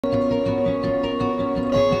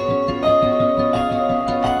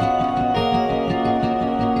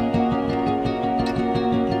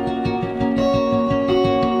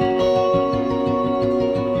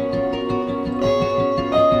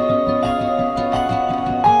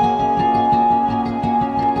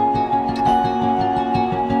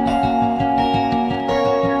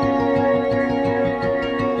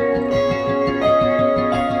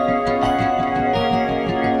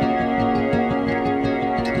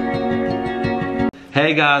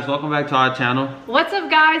Hey guys, welcome back to our channel. What's up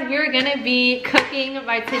guys? We're gonna be cooking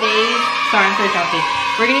by today's, sorry I'm so jumpy.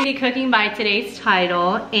 We're gonna be cooking by today's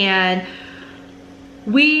title, and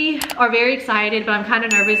we are very excited, but I'm kind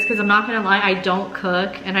of nervous because I'm not gonna lie, I don't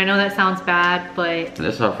cook, and I know that sounds bad, but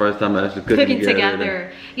this is our first time actually cooking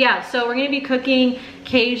together. Yeah, so we're gonna be cooking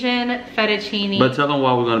Cajun fettuccine. But tell them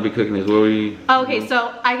why we're gonna be cooking this. Okay,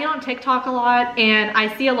 so I get on TikTok a lot and I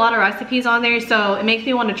see a lot of recipes on there, so it makes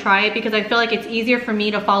me want to try it because I feel like it's easier for me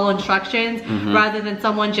to follow instructions rather than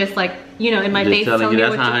someone just like, you know, in my face telling me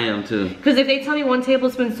that's how I am too. Because if they tell me 1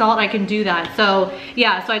 tablespoon salt, I can do that. So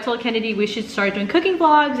yeah, so I told Kennedy we should start doing cooking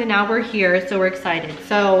vlogs, and now we're here, so we're excited.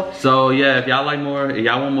 So yeah, if y'all like more, if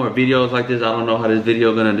y'all want more videos like this, I don't know how this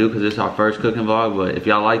video gonna do because it's our first cooking vlog, but if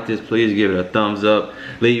y'all like this, please give it a thumbs up.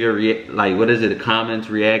 Leave your a comments,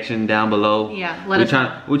 reaction down below. Yeah, we're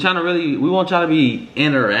trying to really, we want y'all to be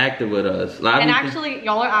interactive with us. Like, and actually,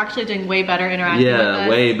 y'all are actually doing way better interacting with us. Yeah,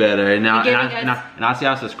 way better. And now, and I see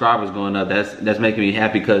our subscribers going up. That's making me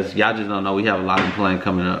happy because y'all just don't know we have a lot of plan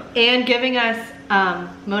coming up. And giving us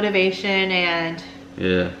motivation and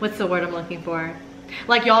what's the word I'm looking for?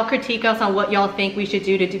 Like y'all critique us on what y'all think we should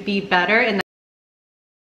do to be better. And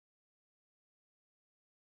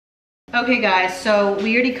okay guys, so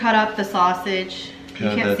we already cut up the sausage. You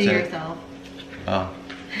can't see yourself. Oh.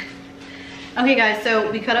 Okay guys,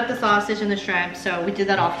 so we cut up the sausage and the shrimp, so we did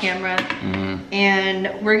that off camera.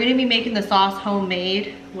 And we're gonna be making the sauce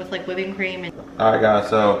homemade with like whipping cream. And all right guys,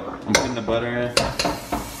 so I'm putting the butter in.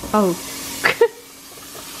 Oh.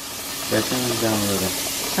 Yeah, turn it down a little.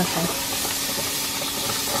 Okay.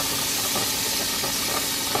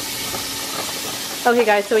 Okay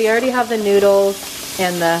guys, so we already have the noodles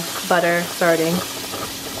and the butter starting.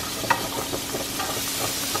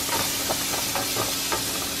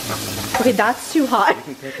 Okay, that's too hot.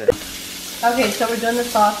 Okay, so we're doing the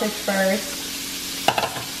sausage first.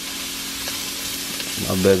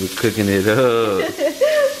 My baby's cooking it up.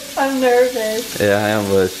 I'm nervous. Yeah, I am,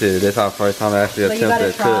 but shit, that's our first time actually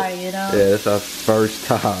attempting to cook. You know? Yeah, it's our first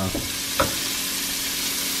time.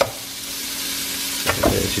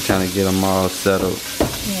 Yeah, she's trying to get them all settled.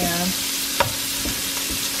 Yeah.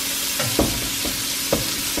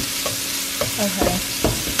 Okay.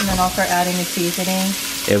 And then I'll start adding the seasoning.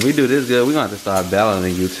 If we do this good, we're gonna have to start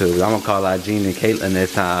battling YouTube. I'm gonna call out Jean and Caitlin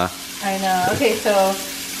this time. I know. Okay, so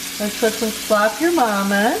let's put some Slap Your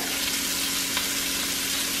Mama.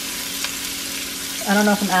 I don't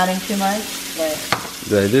know if I'm adding too much, but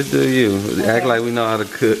Yeah, just do you. Okay. Act like we know how to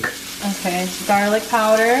cook. Okay, garlic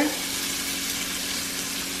powder.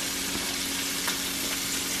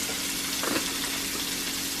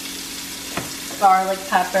 Garlic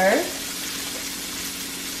pepper.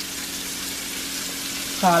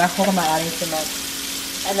 God, I hope I'm not adding too much.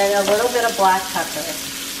 And then a little bit of black pepper.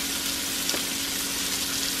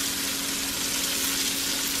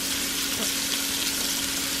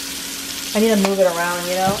 I need to move it around,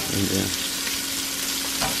 you know?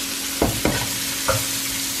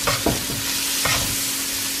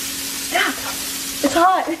 Yeah. It's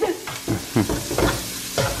hot!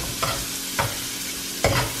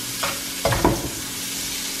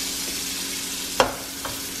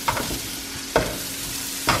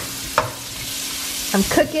 I'm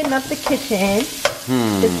cooking up the kitchen.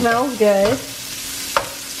 It smells good.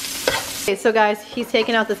 Okay, so guys, he's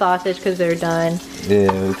taking out the sausage because they're done. Yeah,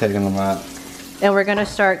 we're taking them out. And we're gonna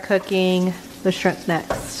start cooking the shrimp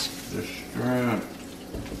next. The shrimp.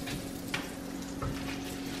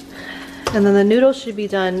 And then the noodles should be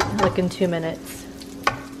done like in 2 minutes.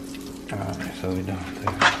 Alright, so we're done.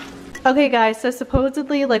 Okay guys, so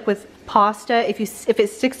supposedly like with pasta, if it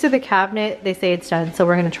sticks to the cabinet, they say it's done. So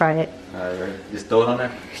we're gonna try it. Alright, ready? Just throw it on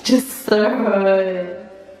there? Just throw it.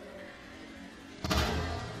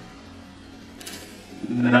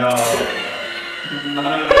 No.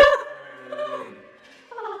 No.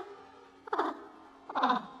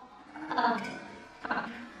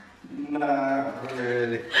 Not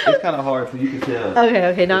really. It's kind of hard for you to tell.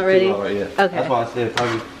 Okay, not ready. Hard, yeah. Okay. That's why I said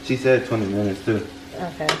probably. She said 20 minutes too.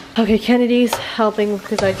 Okay. Okay, Kennedy's helping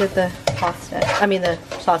because I did the pasta. I mean the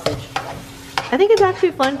sausage. I think it's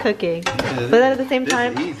actually fun cooking, yeah, but then at the same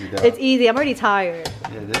time, easy, it's easy. I'm already tired.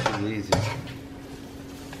 Yeah, this is easy.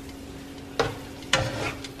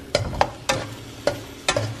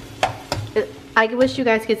 I wish you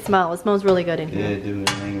guys could smell. It smells really good in here. Yeah, dude,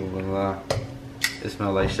 I ain't gonna lie. It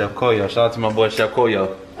smells like Chef Koyo. Shout out to my boy Chef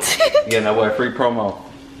Koyo. Getting that boy free promo.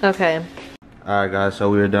 Okay. Alright guys, so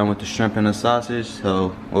we are done with the shrimp and the sausage.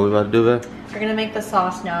 So what we about to do, babe? We're gonna make the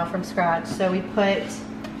sauce now from scratch. So we put,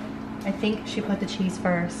 I think she put the cheese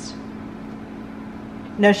first.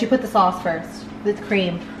 No, she put the sauce first. The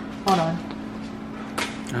cream. Hold on.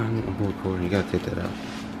 I'm recording. You gotta take that out.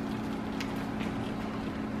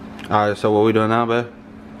 Alright, so what we doing now, babe?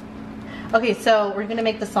 Okay, so we're gonna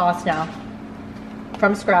make the sauce now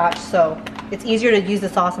from scratch. So it's easier to use the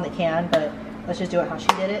sauce in the can, but let's just do it how she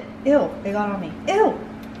did it. Ew, it got on me. Ew.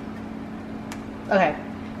 Okay,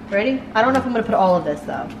 ready? I don't know if I'm gonna put all of this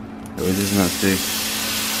though. We're just gonna see.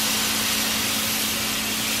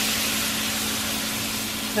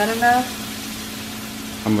 Is that enough?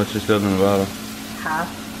 How much is still in the bottle?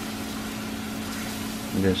 Half.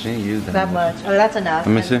 Yeah, she ain't used that much. Oh, that's enough.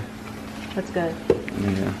 Let me see. That's good.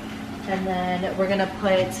 Yeah. And then we're gonna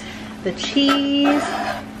put the cheese.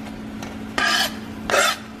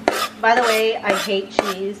 By the way, I hate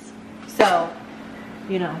cheese, so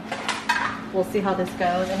you know, we'll see how this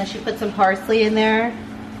goes. And then she put some parsley in there.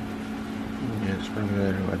 Yeah, sprinkle that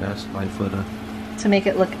everywhere. That's like for the to make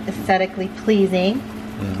it look aesthetically pleasing.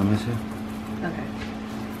 Yeah, let me see. Okay.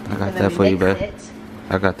 I got that for you, babe.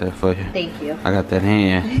 I got that for you. Thank you. I got that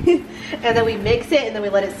hand. And then we mix it and then we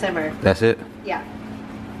let it simmer. That's it? Yeah.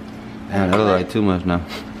 Man, that looks like too much now.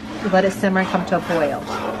 We let it simmer and come to a boil.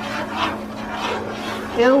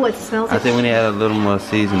 Ew, it smells like... I think we need to add a little more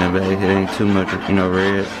seasoning, but it ain't too much, you know,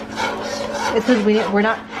 red. It's because we're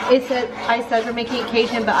not... It said, I said we're making it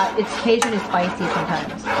Cajun, but it's Cajun is spicy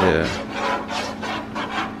sometimes. Yeah.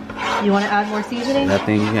 You want to add more seasoning? I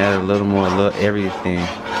think you can add a little more, everything.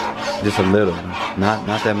 Just a little. Not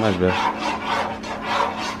that much, bro.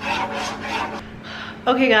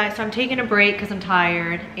 Okay guys, so I'm taking a break because I'm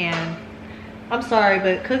tired, and I'm sorry,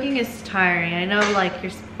 but cooking is tiring. I know like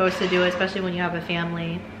you're supposed to do it, especially when you have a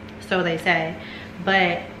family, so they say.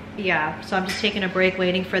 But yeah, so I'm just taking a break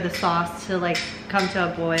waiting for the sauce to like come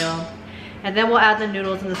to a boil. And then we'll add the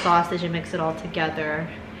noodles and the sausage and mix it all together.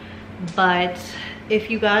 But if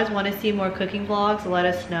you guys want to see more cooking vlogs, let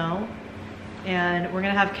us know. And we're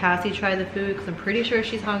gonna have Cassie try the food because I'm pretty sure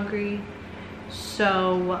she's hungry.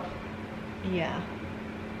 So yeah.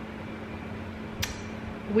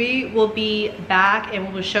 We will be back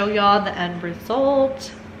and we'll show y'all the end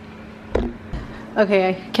result.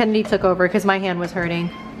 Okay, Kennedy took over because my hand was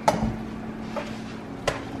hurting.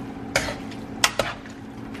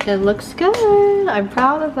 It looks good. I'm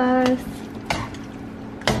proud of us.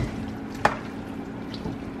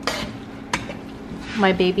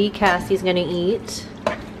 My baby Cassie's gonna eat.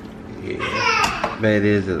 Yeah, but it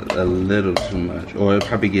is a little too much, or it'll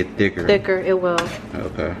probably get thicker. Thicker, it will.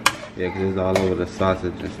 Okay. Yeah, because it's all over the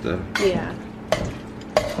sausage and stuff. Yeah.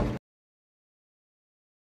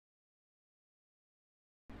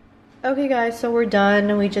 Okay guys, so we're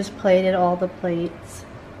done. We just plated all the plates.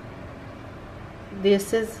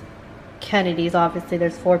 This is Kennedy's, obviously.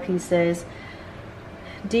 There's 4 pieces.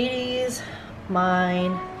 Dee Dee's,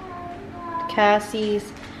 mine,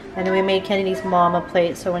 Cassie's, and then we made Kennedy's mom a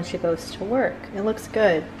plate so when she goes to work. It looks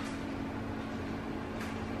good.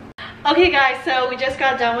 Okay guys, so we just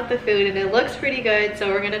got done with the food and it looks pretty good, so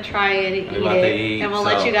we're gonna try it and eat it, and we'll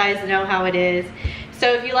let you guys know how it is.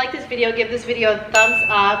 So if you like this video, give this video a thumbs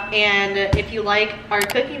up, and if you like our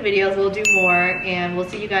cooking videos, we'll do more, and we'll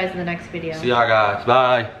see you guys in the next video. See y'all guys,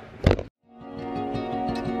 bye.